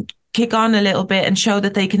don't kick on a little bit and show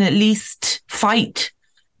that they can at least fight.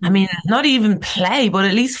 I mean, not even play, but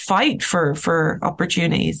at least fight for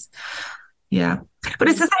opportunities. Yeah. But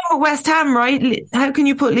it's the same with West Ham, right? How can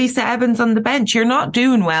you put Lisa Evans on the bench? You're not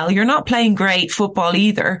doing well. You're not playing great football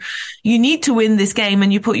either. You need to win this game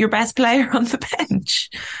and you put your best player on the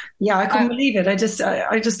bench. Yeah, I couldn't believe it. I just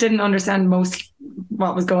didn't understand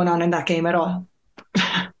what was going on in that game at all.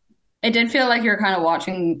 It did feel like you're kind of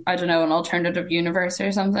watching, I don't know, an alternative universe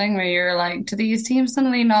or something where you're like, do these teams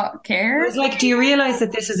suddenly not care? It was like, do you realise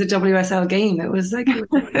that this is a WSL game? It was like,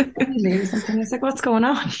 something. It's like, what's going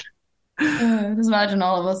on? Just imagine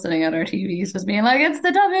all of us sitting at our TVs just being like, it's the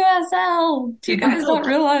WSL. Do you guys not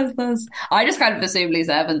realise this? I just kind of assumed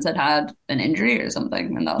Lisa Evans had an injury or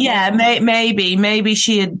something. And maybe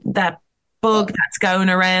she had that bug that's going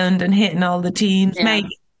around and hitting all the teams. Yeah.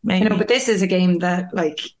 Maybe. But this is a game that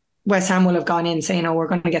like West Ham will have gone in saying, oh, we're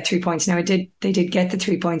going to get 3 points. Now they did get the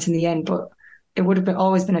 3 points in the end, but it would have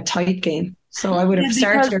always been a tight game. So I would have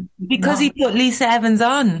started because he put Lisa Evans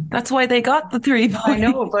on. That's why they got the 3 points. I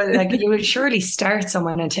know, but like you would surely start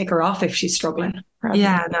someone and take her off if she's struggling.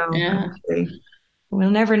 Yeah, no. Yeah. We'll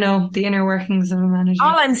never know the inner workings of a manager.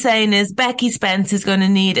 All I'm saying is Becky Spence is going to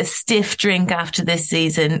need a stiff drink after this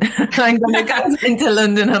season. I'm going to go into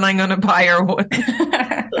London and I'm going to buy her one.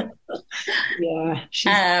 Yeah,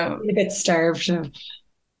 she's a bit starved.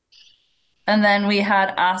 And then we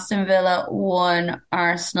had Aston Villa 1,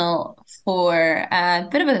 Arsenal for a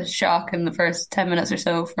bit of a shock in the first 10 minutes or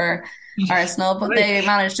so for Arsenal, but they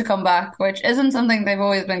managed to come back, which isn't something they've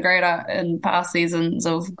always been great at in past seasons,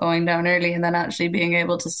 of going down early and then actually being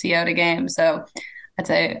able to see out a game. So I'd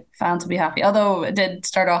say fans will be happy. Although it did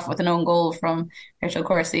start off with an own goal from Rachel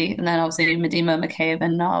Corsie, and then obviously Medema, McCabe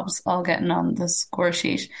and Nobbs all getting on the score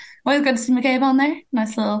sheet. Always good to see McCabe on there.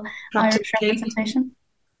 Nice little Irish representation.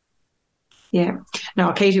 Yeah.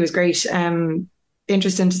 No, Katie was great.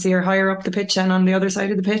 Interesting to see her higher up the pitch and on the other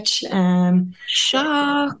side of the pitch.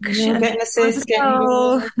 Shock. Getting assists,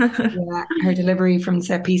 yeah, her delivery from the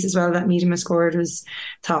set piece as well that Medema scored was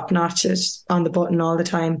top notch, on the button all the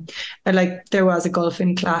time. There was a gulf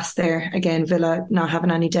in class there. Again, Villa not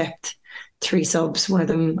having any depth. 3 subs, one of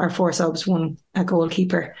them, or 4 subs, one a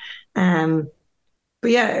goalkeeper.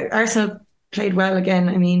 But yeah, Arsenal played well again.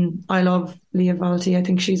 I mean, I love Leah Volti. I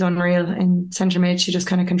think she's unreal in centre mid. She just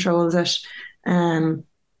kind of controls it.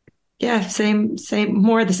 Yeah, same,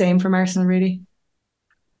 more of the same from Arsenal, really.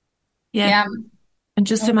 Yeah. And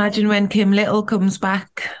just imagine when Kim Little comes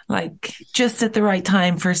back, just at the right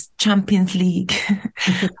time for Champions League.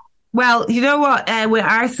 Well, you know what, with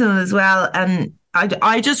Arsenal as well, and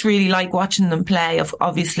I just really like watching them play.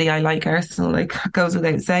 Obviously, I like Arsenal, it goes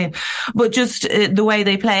without saying, but just the way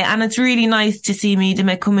they play. And it's really nice to see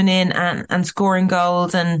Medema coming in and scoring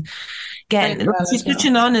goals and she's such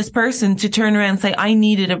an honest person to turn around and say, I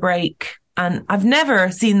needed a break. And I've never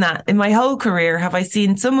seen that in my whole career. Have I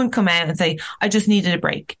seen someone come out and say, I just needed a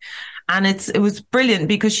break? And it was brilliant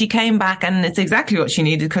because she came back and it's exactly what she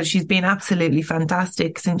needed, because she's been absolutely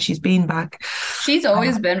fantastic since she's been back. She's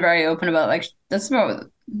always been very open about, this is about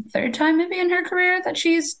the 3rd time maybe in her career that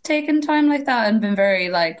she's taken time like that and been very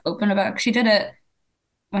open about it. She did it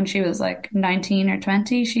when she was 19 or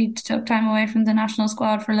 20. She took time away from the national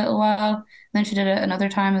squad for a little while. Then she did it another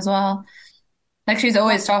time as well. She's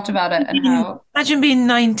always talked about it and how... Imagine being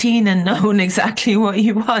 19 and knowing exactly what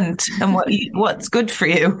you want and what's good for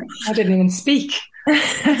you. I didn't even speak.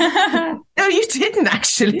 No, you didn't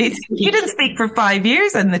actually. You didn't speak for 5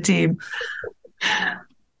 years on the team.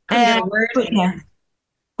 Yeah.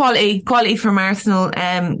 Quality from Arsenal.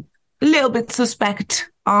 A little bit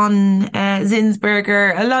suspect on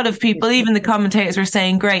Zinsberger. A lot of people, even the commentators, were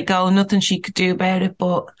saying great goal, nothing she could do about it,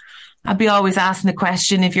 but I'd be always asking the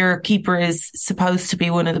question, if your keeper is supposed to be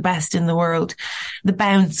one of the best in the world, the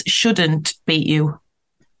bounce shouldn't beat you.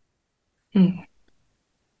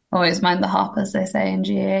 Always mind the hop, as they say in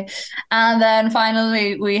GA. And then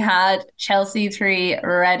finally we had Chelsea 3,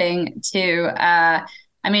 Reading 2.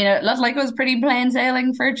 It looked like it was pretty plain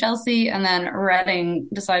sailing for Chelsea, and then Reading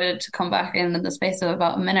decided to come back in the space of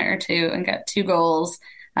about a minute or two and get 2 goals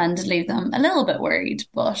and leave them a little bit worried,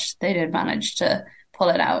 but they did manage to pull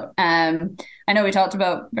it out. I know we talked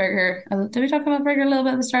about Berger. Did we talk about Berger a little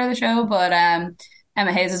bit at the start of the show? But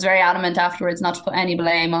Emma Hayes is very adamant afterwards not to put any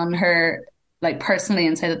blame on her, personally,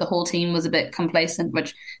 and say that the whole team was a bit complacent,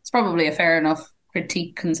 which is probably a fair enough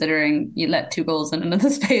critique considering you let 2 goals in the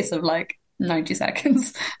space of 90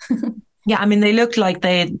 seconds. Yeah, they looked like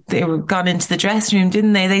they were gone into the dressing room,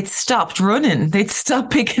 didn't they? They'd stopped running. They'd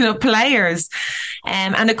stopped picking up players.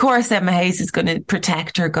 And of course, Emma Hayes is going to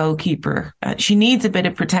protect her goalkeeper. She needs a bit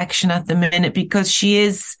of protection at the minute because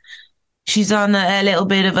she's on a little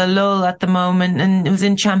bit of a lull at the moment, and it was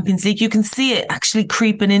in Champions League. You can see it actually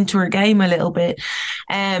creeping into her game a little bit.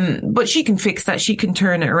 But she can fix that. She can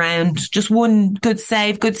turn it around. Just one good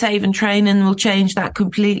save in training will change that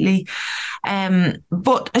completely.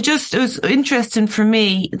 But it was interesting for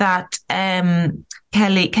me that,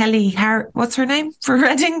 Kelly, what's her name for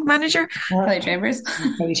Reading manager? Kelly Chambers.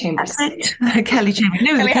 Kelly Chambers. Kelly Chambers.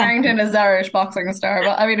 Kelly Harrington is the Irish boxing star,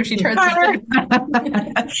 but if she turns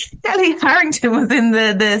Kelly Harrington was in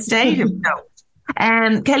the stadium. No.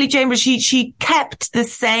 Kelly Chambers, she kept the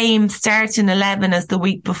same starting 11 as the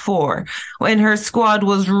week before when her squad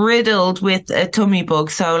was riddled with a tummy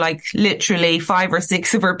bug. So literally 5 or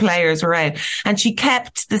 6 of her players were out, and she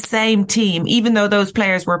kept the same team, even though those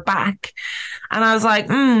players were back. And I was like,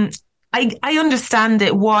 I understand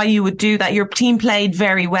it, why you would do that. Your team played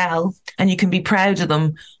very well and you can be proud of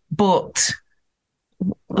them, but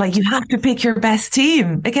you have to pick your best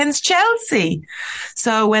team against Chelsea.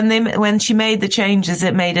 So when she made the changes,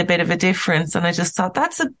 it made a bit of a difference. And I just thought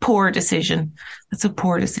that's a poor decision.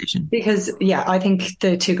 Because, I think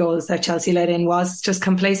the 2 goals that Chelsea let in was just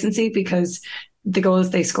complacency, because the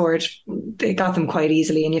goals they scored, they got them quite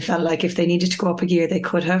easily. And you felt like if they needed to go up a gear, they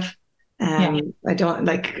could have. I don't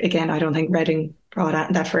think Reading brought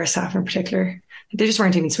out that first half in particular. They just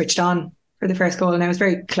weren't even switched on for the first goal. And it was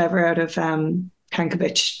very clever out of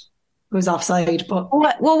Hankovic was offside. But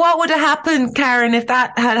what would have happened, Karen, if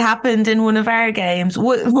that had happened in one of our games?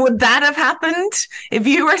 Would that have happened if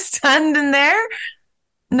you were standing there?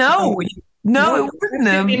 No, it wouldn't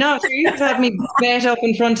have. Not. You had me bet up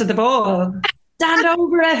in front of the ball. Stand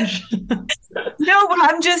over it. No, but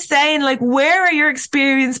I'm just saying, like, where are your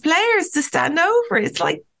experienced players to stand over? It's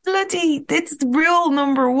like it's rule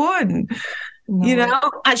number one. No. You know,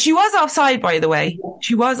 and she was offside, by the way.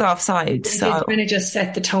 She was offside. So it kind of just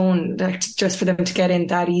set the tone, like, just for them to get in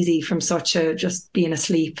that easy from such a just being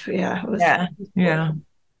asleep. Yeah.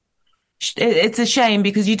 It's a shame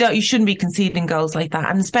because you shouldn't be conceding goals like that,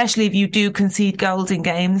 and especially if you do concede goals in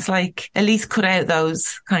games, like, at least cut out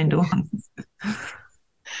those kind of ones.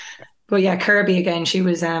 But yeah, Kirby again. She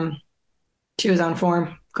was on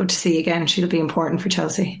form. Good to see again. She'll be important for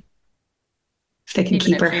Chelsea. If they can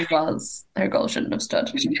keep her. Their goal shouldn't have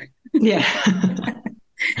stood. Yeah.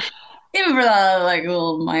 Even for that, like,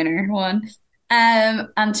 little minor one.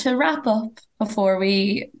 And to wrap up, before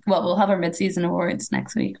we'll have our mid-season awards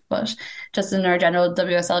next week, but just in our general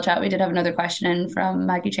WSL chat, we did have another question in from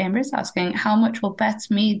Maggie Chambers asking, how much will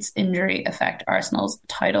Beth Mead's injury affect Arsenal's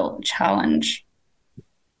title challenge?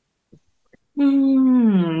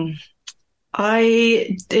 It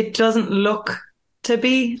doesn't look to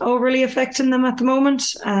be overly affecting them at the moment.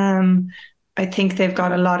 I think they've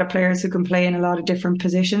got a lot of players who can play in a lot of different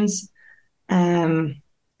positions.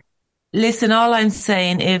 Listen, all I'm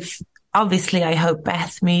saying, obviously I hope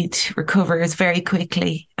Beth Mead recovers very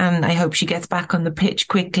quickly and I hope she gets back on the pitch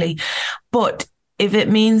quickly. But if it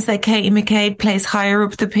means that Katie McCabe plays higher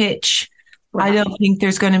up the pitch, right, I don't think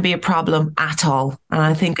there's going to be a problem at all. And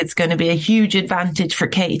I think it's going to be a huge advantage for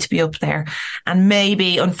Katie to be up there. And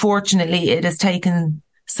maybe, unfortunately, it has taken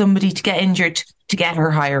somebody to get injured to get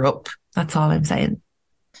her higher up. That's all I'm saying.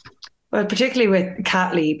 Well, particularly with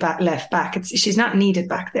Catley left back, she's not needed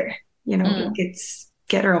back there. You know, it's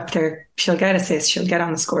get her up there. She'll get assists. She'll get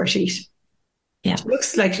on the score sheet. Yeah, she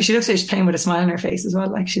looks like she's playing with a smile on her face as well.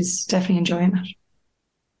 Like, she's definitely enjoying it.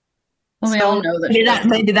 Well, we all know that.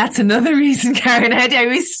 Maybe that's another reason, Karen. How dare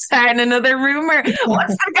we start another rumour?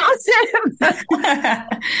 What's the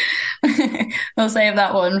gossip? We'll save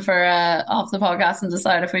that one for off the podcast and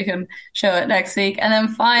decide if we can show it next week. And then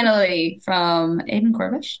finally, from Aidan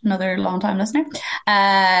Corbett, another long-time listener.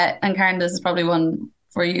 And Karen, this is probably one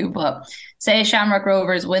for you, but say Shamrock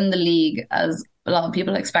Rovers win the league, as a lot of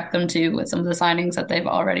people expect them to with some of the signings that they've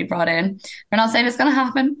already brought in. We're not saying it's going to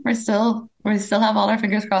happen. We still have all our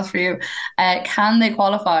fingers crossed for you. Can they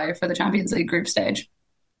qualify for the Champions League group stage?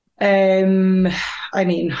 I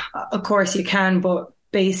mean, of course you can, but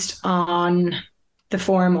based on the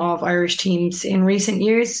form of Irish teams in recent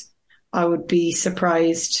years, I would be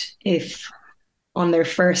surprised if on their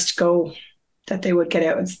first go that they would get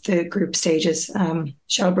out of the group stages.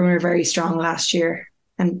 Shelburne were very strong last year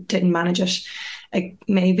and didn't manage it. Like,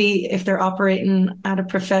 maybe if they're operating at a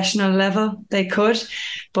professional level, they could,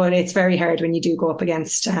 but it's very hard when you do go up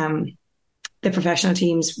against the professional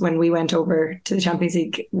teams. When we went over to the Champions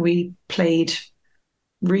League, we played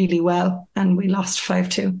really well and we lost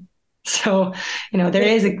 5-2. So, you know, there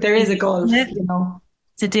is a goal, you know.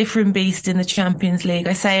 It's a different beast in the Champions League.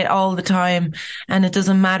 I say it all the time, and it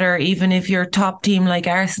doesn't matter, even if you're a top team like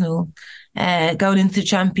Arsenal, going into the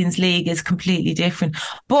Champions League is completely different.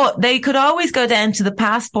 But they could always go down to the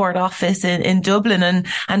passport office in Dublin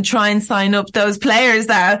and try and sign up those players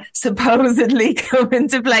that supposedly come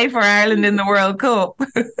into play for Ireland in the World Cup.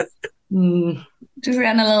 Just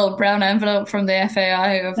getting a little brown envelope from the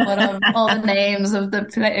FAI of all the names of the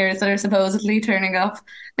players that are supposedly turning up.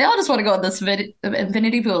 They all just want to go on this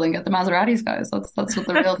infinity pool and get the Maseratis, guys. That's what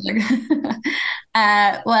the real thing.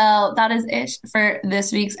 Well, that is it for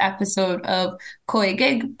this week's episode of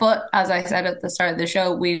COYGIG. But as I said at the start of the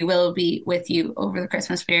show, we will be with you over the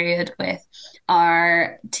Christmas period with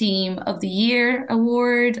our Team of the Year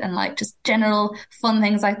award and like just general fun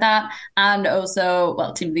things like that. And also,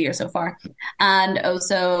 well, Team of the Year so far. And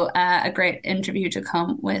also a great interview to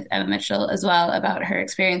come with Emma Mitchell as well about her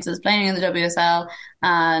experiences playing in the WSL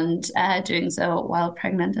and doing so while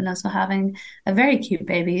pregnant, and also having a very cute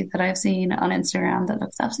baby that I've seen on Instagram that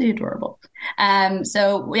looks absolutely adorable.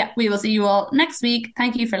 So yeah, we will see you all next week.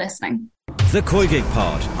 Thank you for listening. The COYGIG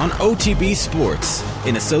Pod on OTB Sports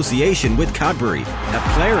in association with Cadbury. A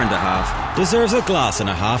player and a half deserves a glass and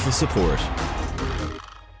a half of support.